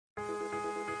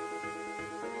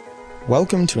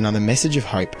Welcome to another message of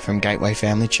hope from Gateway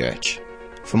Family Church.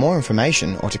 For more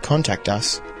information or to contact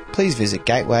us, please visit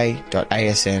gateway.asn.au.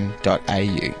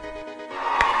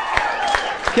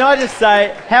 Can I just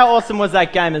say, how awesome was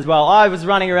that game as well? I was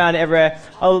running around everywhere.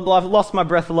 I've lost my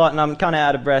breath a lot and I'm kind of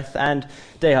out of breath, and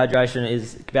dehydration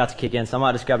is about to kick in, so I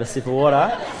might just grab a sip of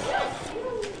water.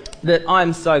 But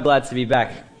I'm so glad to be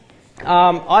back.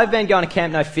 I've been going to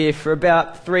Camp No Fear for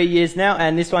about 3 years now,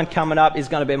 and this one coming up is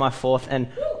going to be my fourth, and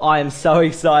I am so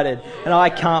excited, and I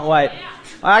can't wait.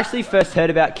 I actually first heard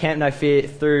about Camp No Fear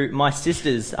through my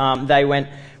sisters. They went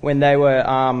when they were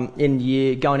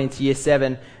going into year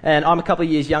 7, and I'm a couple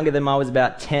of years younger than them. I was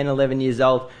about 10, 11 years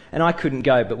old, and I couldn't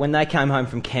go, but when they came home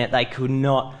from camp, they could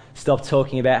not stop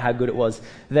talking about how good it was.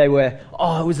 It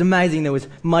was amazing. There was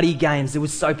muddy games, there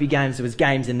was soapy games, there was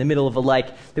games in the middle of a lake,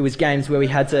 there was games where we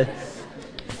had to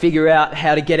figure out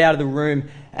how to get out of the room,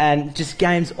 and just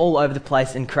games all over the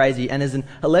place and crazy. And as an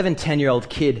 11, 10-year-old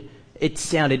kid, it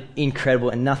sounded incredible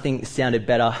and nothing sounded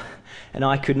better. And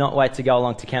I could not wait to go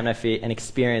along to Camp No Fear and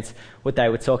experience what they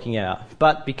were talking about.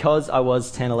 But because I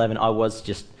was 10, 11, I was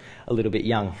just a little bit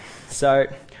young. So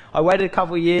I waited a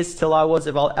couple of years till I was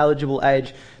of eligible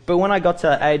age. But when I got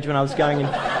to age when I was going in...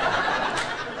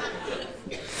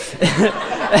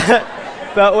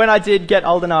 But when I did get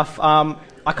old enough, I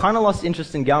kind of lost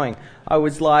interest in going. I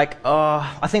was like,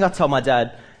 I think I told my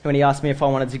dad when he asked me if I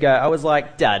wanted to go. I was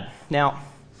like, Dad, now,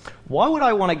 why would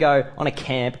I want to go on a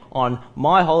camp on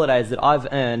my holidays that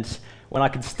I've earned when I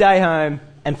could stay home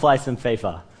and play some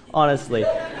FIFA? Honestly,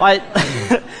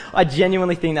 I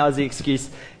genuinely think that was the excuse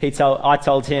I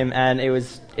told him, and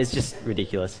it's just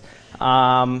ridiculous.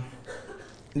 But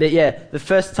yeah, the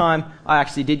first time I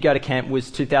actually did go to camp was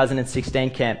 2016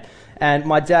 camp, and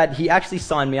my dad, he actually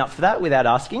signed me up for that without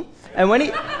asking. And when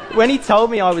he told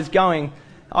me I was going,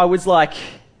 I was like,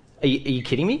 Are you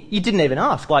kidding me? You didn't even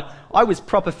ask. Like, I was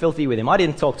proper filthy with him. I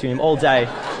didn't talk to him all day.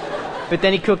 But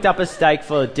then he cooked up a steak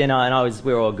for dinner, and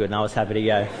we were all good, and I was happy to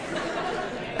go.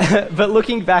 But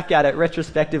looking back at it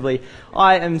retrospectively,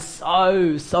 I am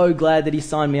so glad that he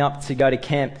signed me up to go to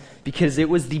camp, because it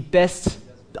was the best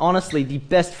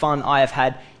fun I have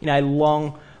had in a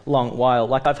long while.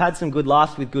 Like, I've had some good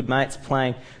laughs with good mates,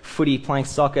 playing footy, playing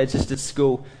soccer just at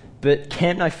school, but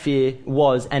Camp No Fear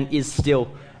was and is still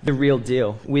the real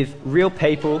deal, with real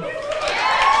people.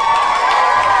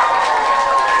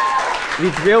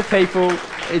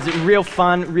 It's real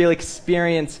fun, real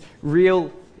experience,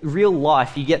 real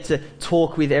life. You get to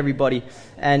talk with everybody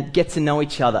and get to know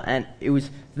each other, and it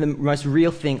was the most real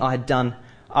thing I had done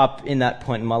up in that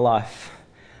point in my life.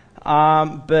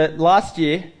 But last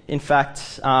year, in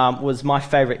fact, was my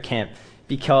favourite camp,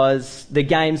 because the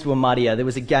games were muddier. There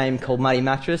was a game called Muddy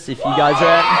Mattress, if you guys are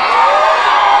out.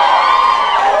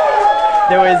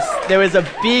 There was a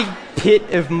big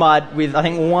pit of mud with, I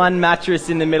think, one mattress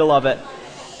in the middle of it.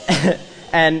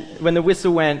 And when the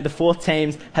whistle went, the 4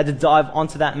 teams had to dive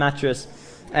onto that mattress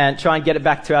and try and get it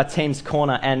back to our team's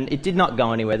corner, and it did not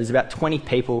go anywhere. There's about 20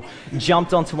 people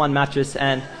jumped onto one mattress,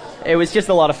 and it was just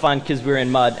a lot of fun because we were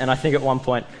in mud, and I think at one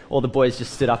point all the boys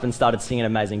just stood up and started singing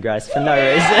Amazing Grace for no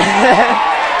reason.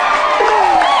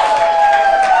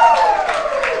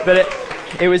 But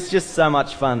it was just so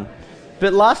much fun.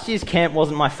 But last year's camp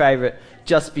wasn't my favourite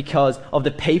just because of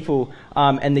the people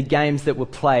and the games that were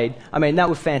played. I mean, that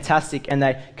were fantastic and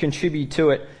they contribute to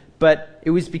it, but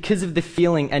it was because of the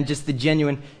feeling and just the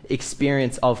genuine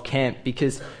experience of camp.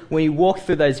 Because when you walk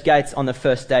through those gates on the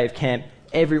first day of camp,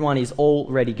 everyone is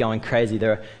already going crazy.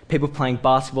 There are people playing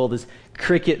basketball, there's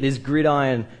cricket, there's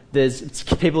gridiron, there's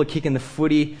people are kicking the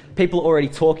footy, people are already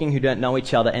talking who don't know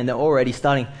each other, and they're already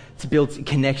starting to build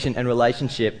connection and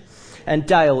relationship. And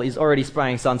Dale is already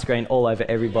spraying sunscreen all over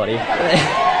everybody.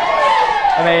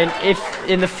 I mean, if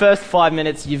in the first 5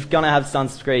 minutes you're going to have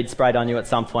sunscreen sprayed on you at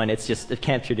some point, it's just a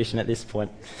camp tradition at this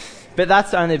point. But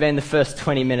that's only been the first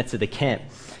 20 minutes of the camp.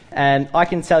 And I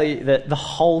can tell you that the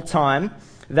whole time,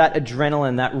 that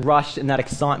adrenaline, that rush and that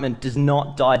excitement does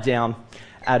not die down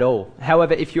at all.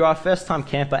 However, if you are a first-time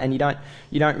camper and you don't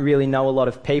really know a lot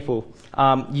of people,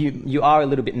 you are a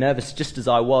little bit nervous, just as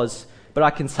I was. But I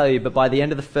can tell you, by the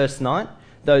end of the first night,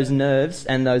 those nerves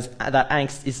and that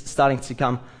angst is starting to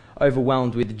become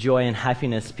overwhelmed with joy and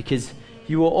happiness, because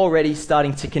you are already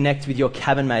starting to connect with your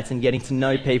cabin mates and getting to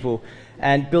know people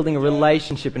and building a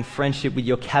relationship and friendship with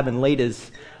your cabin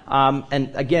leaders. And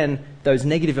again, those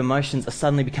negative emotions are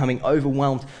suddenly becoming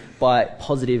overwhelmed by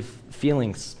positive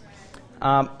feelings.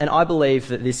 And I believe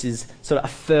that this is sort of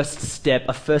a first step,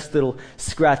 a first little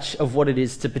scratch of what it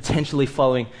is to potentially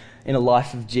following in a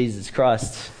life of Jesus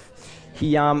Christ.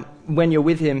 When you're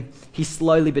with him, he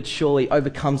slowly but surely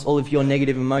overcomes all of your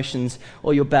negative emotions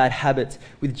or your bad habits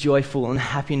with joyful and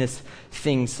happiness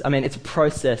things. I mean, it's a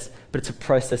process, but it's a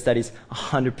process that is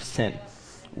 100%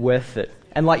 worth it.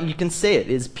 And like you can see it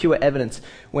is pure evidence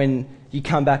when you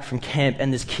come back from camp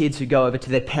and there's kids who go over to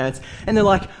their parents and they're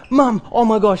like, "Mum, oh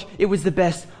my gosh, it was the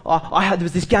best. There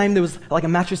was this game, there was like a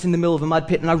mattress in the middle of a mud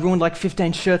pit and I ruined like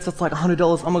 15 shirts, that's like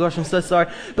 $100. Oh my gosh, I'm so sorry.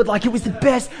 But like it was the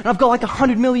best and I've got like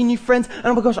 100 million new friends and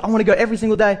oh my gosh, I want to go every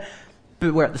single day."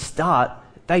 But where at the start,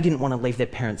 they didn't want to leave their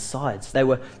parents' sides. They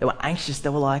were anxious. They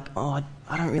were like, "Oh,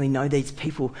 I don't really know these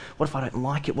people. What if I don't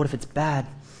like it? What if it's bad?"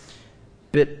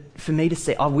 But for me to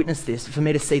see, I witnessed this, for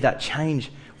me to see that change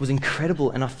was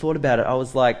incredible. And I thought about it. I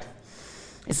was like,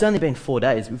 it's only been 4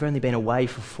 days. We've only been away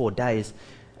for 4 days.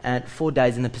 And 4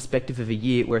 days in the perspective of a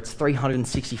year where it's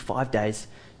 365 days,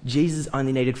 Jesus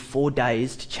only needed 4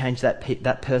 days to change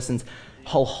that person's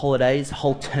whole holidays,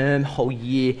 whole term, whole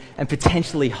year, and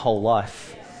potentially whole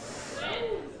life.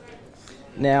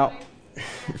 Now,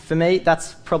 for me,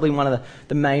 that's probably one of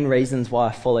the main reasons why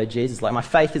I follow Jesus. Like, my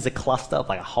faith is a cluster of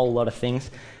like a whole lot of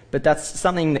things, but that's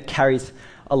something that carries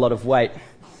a lot of weight.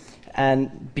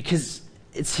 And because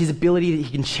it's his ability that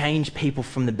he can change people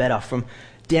from the better, from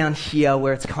down here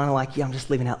where it's kind of like, yeah, I'm just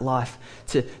living out life,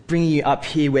 to bringing you up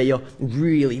here where you're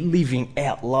really living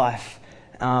out life.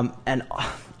 And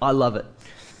I love it.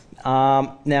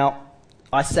 Now,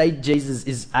 I say Jesus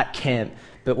is at camp,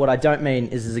 but what I don't mean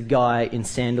is there's a guy in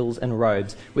sandals and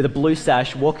robes with a blue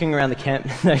sash walking around the Camp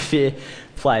No Fear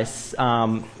place,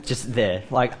 just there.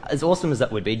 Like, as awesome as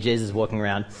that would be, Jesus walking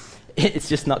around, it's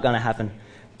just not going to happen.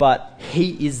 But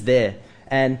he is there.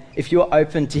 And if you're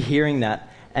open to hearing that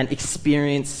and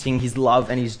experiencing his love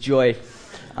and his joy,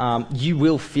 you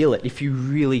will feel it if you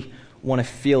really want to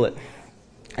feel it.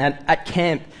 And at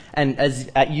camp and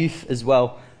at youth as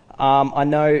well, I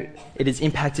know it has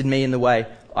impacted me in the way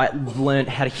I learned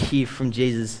how to hear from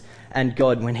Jesus and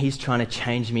God when he's trying to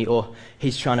change me or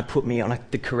he's trying to put me on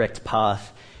the correct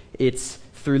path. It's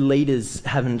through leaders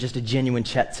having just a genuine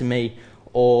chat to me,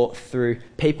 or through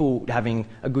people having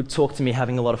a good talk to me,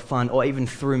 having a lot of fun, or even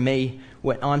through me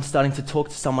when I'm starting to talk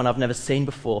to someone I've never seen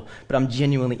before, but I'm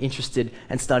genuinely interested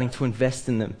and starting to invest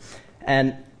in them.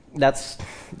 And that's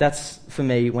for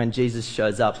me when Jesus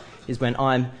shows up, is when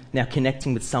I'm now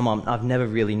connecting with someone I've never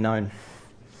really known.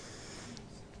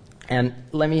 And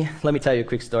let me tell you a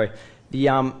quick story. The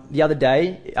other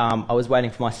day, I was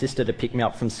waiting for my sister to pick me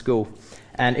up from school,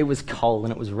 and it was cold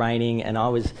and it was raining, and I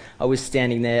was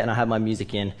standing there and I had my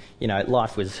music in. You know,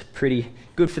 life was pretty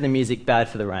good for the music, bad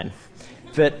for the rain.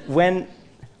 But when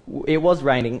it was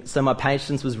raining, so my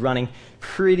patience was running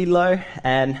pretty low,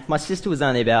 and my sister was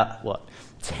only about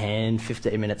 10,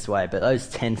 15 minutes away. But those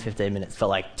 10, 15 minutes felt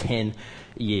like 10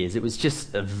 years. It was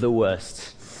just the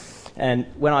worst. And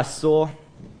when I saw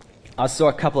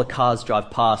a couple of cars drive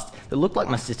past that looked like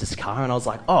my sister's car, and I was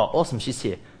like, "Oh, awesome, she's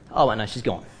here." Oh, wait, no, she's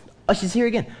gone. Oh, she's here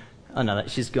again. Oh, no,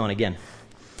 she's gone again.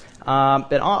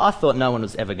 But I thought no one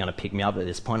was ever going to pick me up at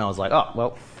this point. I was like, "Oh,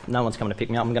 well, no one's coming to pick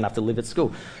me up. I'm going to have to live at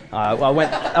school." I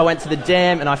went to the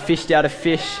dam and I fished out a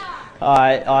fish.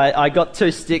 I got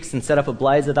 2 sticks and set up a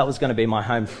blazer. That was going to be my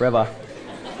home forever.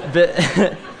 But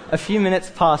a few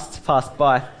minutes passed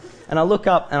by, and I look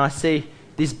up and I see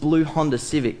this blue Honda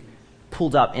Civic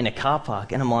pulled up in a car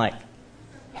park, and I'm like,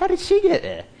 how did she get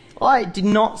there? I did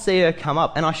not see her come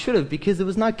up, and I should have, because there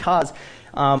was no cars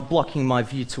blocking my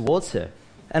view towards her.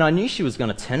 And I knew she was going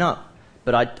to turn up,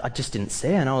 but I just didn't see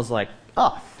her, and I was like,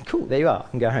 "Oh, cool, there you are, I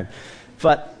can go home."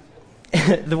 But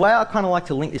the way I kind of like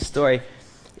to link this story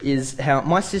is how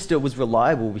my sister was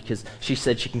reliable because she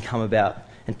said she can come about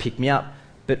and pick me up,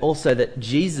 but also that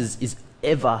Jesus is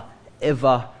ever,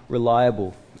 ever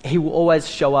reliable. He will always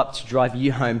show up to drive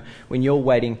you home when you're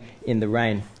waiting in the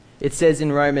rain. It says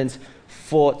in Romans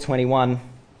 4:21,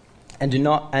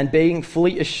 and being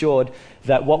fully assured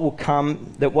that what will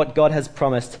come, that what God has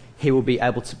promised, he will be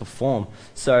able to perform.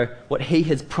 So what he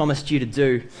has promised you to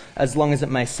do, as long as it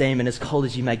may seem and as cold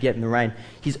as you may get in the rain,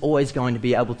 he's always going to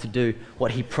be able to do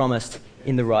what he promised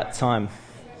in the right time.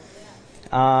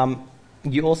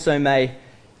 You also may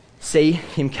see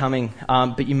him coming,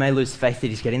 but you may lose faith that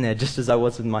he's getting there, just as I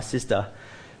was with my sister.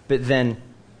 But then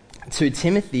 2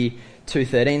 Timothy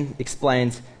 2:13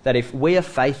 explains that if we are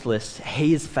faithless,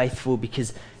 he is faithful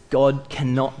because God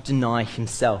cannot deny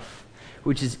himself,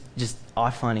 which is just,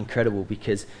 I find incredible,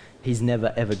 because he's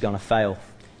never ever going to fail.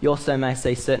 You also may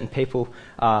see certain people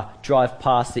drive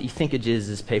past that you think are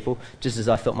Jesus' people, just as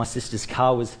I thought my sister's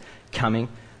car was coming,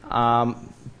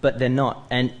 but they're not,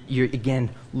 and you're again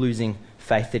losing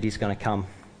faith that he's going to come.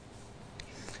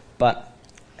 But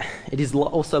it is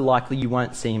also likely you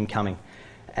won't see him coming.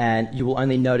 and you will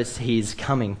only notice he is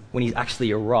coming when he's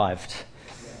actually arrived.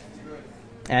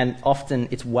 And often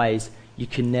it's ways you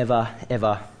can never,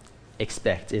 ever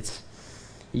expect.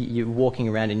 You're walking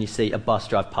around and you see a bus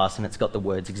drive past and it's got the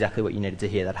words exactly what you needed to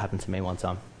hear. That happened to me one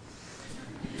time.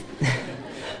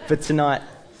 But tonight,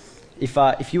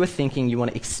 if you were thinking you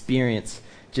want to experience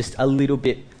just a little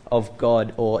bit of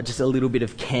God or just a little bit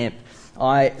of camp,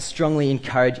 I strongly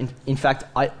encourage, in fact,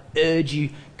 I urge you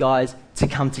guys to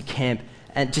come to camp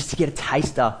and just to get a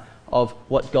taster of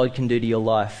what God can do to your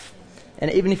life.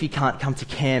 And even if you can't come to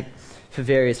camp for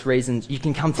various reasons, you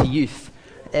can come to youth.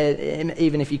 And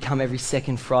even if you come every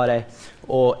second Friday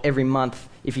or every month,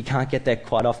 if you can't get there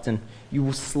quite often, you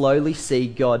will slowly see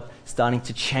God starting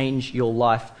to change your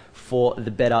life for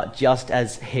the better, just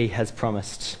as he has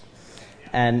promised.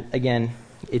 And again,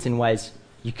 it's in ways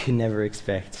you could never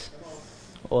expect.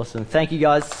 Awesome. Thank you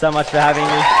guys so much for having me.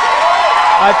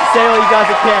 I hope to see all you guys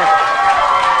at camp.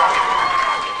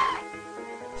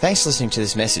 Thanks for listening to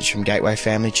this message from Gateway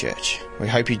Family Church. We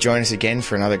hope you join us again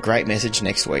for another great message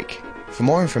next week. For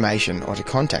more information or to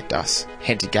contact us,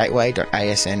 head to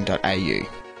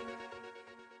gateway.asn.au.